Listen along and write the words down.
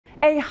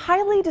A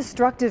highly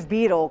destructive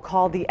beetle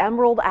called the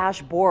emerald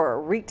ash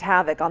borer wreaked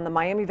havoc on the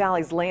Miami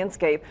Valley's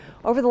landscape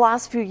over the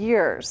last few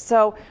years.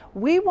 So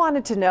we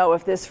wanted to know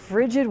if this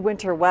frigid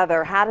winter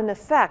weather had an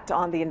effect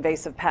on the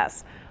invasive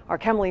pests. Our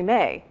Emily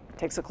May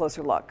takes a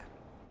closer look.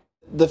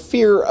 The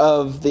fear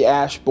of the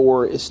ash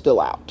borer is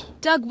still out.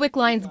 Doug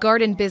Wickline's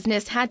garden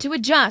business had to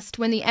adjust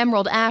when the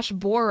emerald ash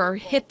borer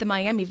hit the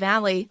Miami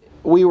Valley.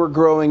 We were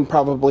growing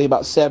probably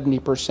about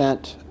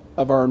 70%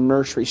 of our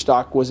nursery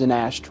stock was an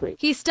ash tree.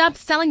 He stopped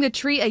selling the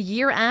tree a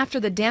year after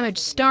the damage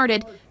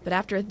started, but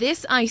after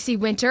this icy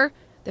winter,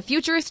 the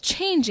future is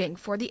changing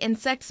for the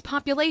insect's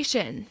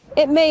population.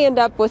 It may end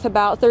up with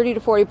about 30 to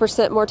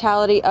 40%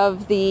 mortality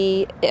of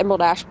the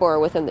emerald ash borer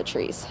within the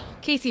trees.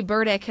 Casey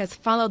Burdick has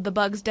followed the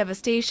bug's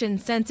devastation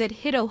since it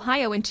hit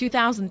Ohio in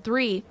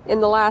 2003. In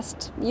the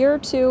last year or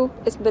two,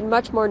 it's been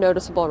much more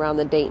noticeable around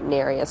the Dayton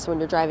area. So when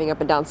you're driving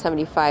up and down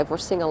 75, we're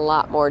seeing a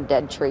lot more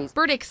dead trees.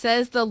 Burdick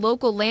says the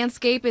local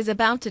landscape is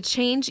about to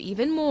change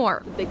even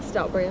more. The big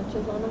stout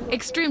branches on them.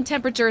 Extreme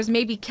temperatures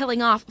may be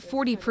killing off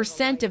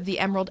 40% of the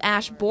emerald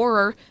ash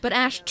borer, but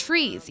ash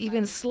trees,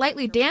 even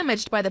slightly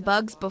damaged by the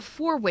bugs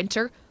before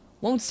winter,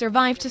 won't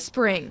survive to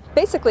spring.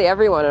 Basically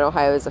everyone in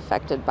Ohio is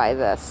affected by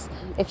this.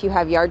 If you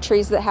have yard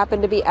trees that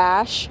happen to be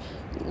ash,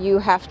 you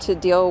have to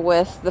deal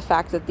with the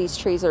fact that these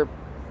trees are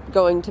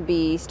going to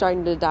be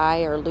starting to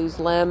die or lose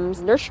limbs.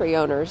 Nursery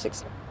owners,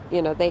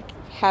 they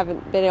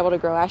haven't been able to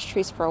grow ash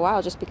trees for a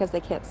while just because they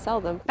can't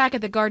sell them. Back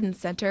at the garden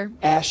center,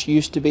 Ash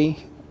used to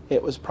be.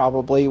 It was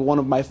probably one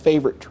of my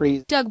favorite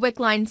trees. Doug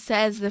Wickline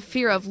says the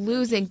fear of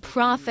losing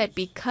profit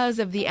because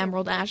of the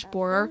emerald ash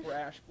borer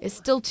is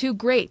still too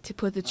great to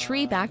put the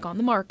tree back on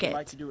the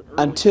market.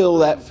 Until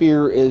that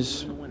fear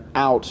is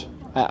out,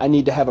 I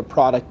need to have a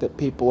product that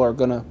people are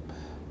going to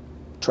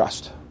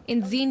trust.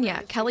 In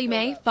Xenia, Kelly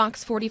May,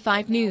 Fox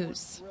 45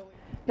 News.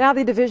 Now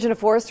the Division of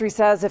Forestry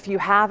says if you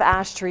have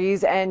ash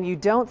trees and you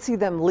don't see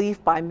them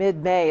leaf by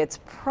mid-May, it's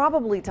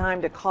probably time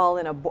to call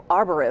in an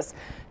arborist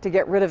to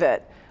get rid of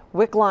it.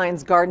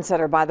 Wickline's Garden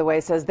Center, by the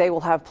way, says they will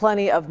have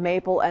plenty of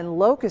maple and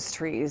locust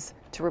trees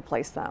to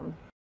replace them.